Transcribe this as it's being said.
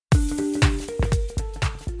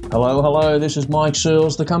Hello, this is Mike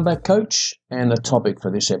Searles, the Comeback Coach, and the topic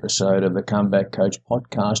for this episode of the Comeback Coach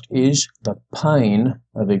podcast is the pain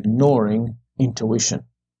of ignoring intuition.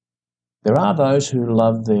 There are those who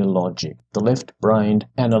love their logic, the left-brained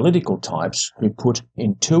analytical types who put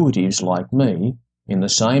intuitives like me in the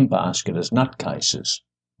same basket as nutcases.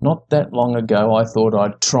 Not that long ago I thought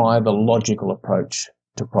I'd try the logical approach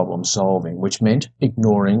to problem solving, which meant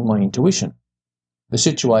ignoring my intuition. The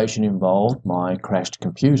situation involved my crashed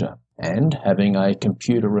computer and having a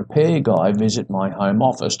computer repair guy visit my home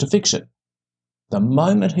office to fix it. The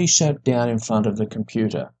moment he sat down in front of the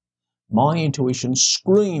computer, my intuition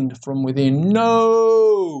screamed from within,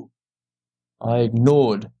 "No!" I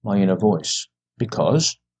ignored my inner voice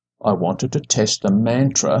because I wanted to test the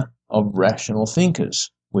mantra of rational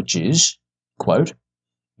thinkers, which is, quote,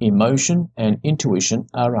 "Emotion and intuition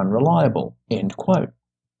are unreliable," end quote.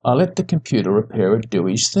 I let the computer repairer do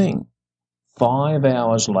his thing. 5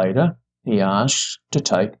 hours later, he asks to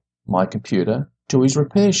take my computer to his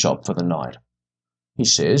repair shop for the night. He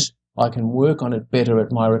says, I can work on it better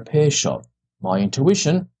at my repair shop. My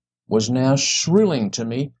intuition was now shrilling to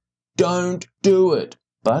me, "Don't do it."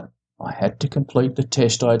 But I had to complete the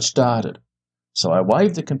test I'd started. So I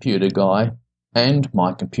waved the computer guy and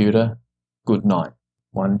my computer good night.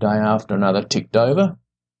 One day after another ticked over.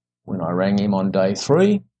 When I rang him on day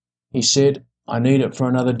 3, he said, "I need it for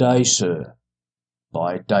another day, sir."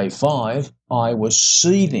 By day 5, I was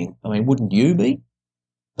seething. Wouldn't you be?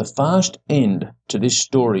 The fast end to this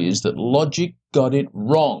story is that logic got it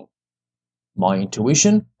wrong. My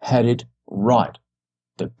intuition had it right.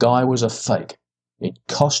 The guy was a fake. It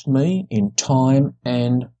cost me in time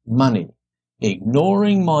and money.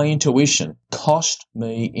 Ignoring my intuition cost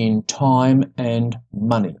me in time and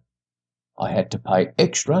money. I had to pay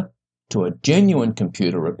extra to a genuine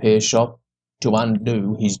computer repair shop to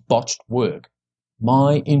undo his botched work.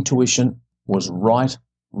 My intuition was right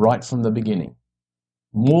from the beginning.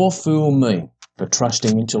 More fool me for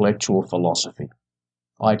trusting intellectual philosophy.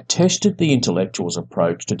 I tested the intellectual's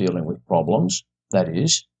approach to dealing with problems, that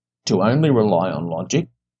is, to only rely on logic,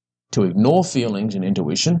 to ignore feelings and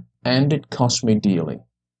intuition, and it cost me dearly.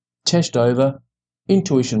 Test over,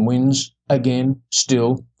 intuition wins, again,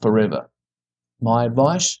 still, forever. My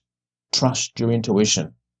advice? Trust your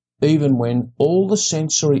intuition, even when all the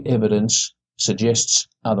sensory evidence suggests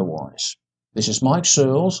otherwise. This is Mike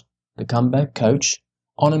Searles, the Comeback Coach,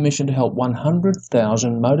 on a mission to help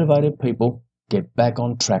 100,000 motivated people get back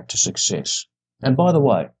on track to success. And by the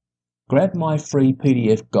way, grab my free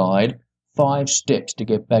PDF guide, 5 Steps to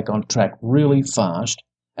Get Back on Track Really Fast,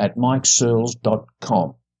 at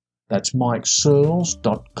mikesearles.com. That's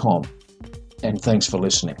mikesearles.com. And thanks for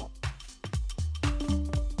listening.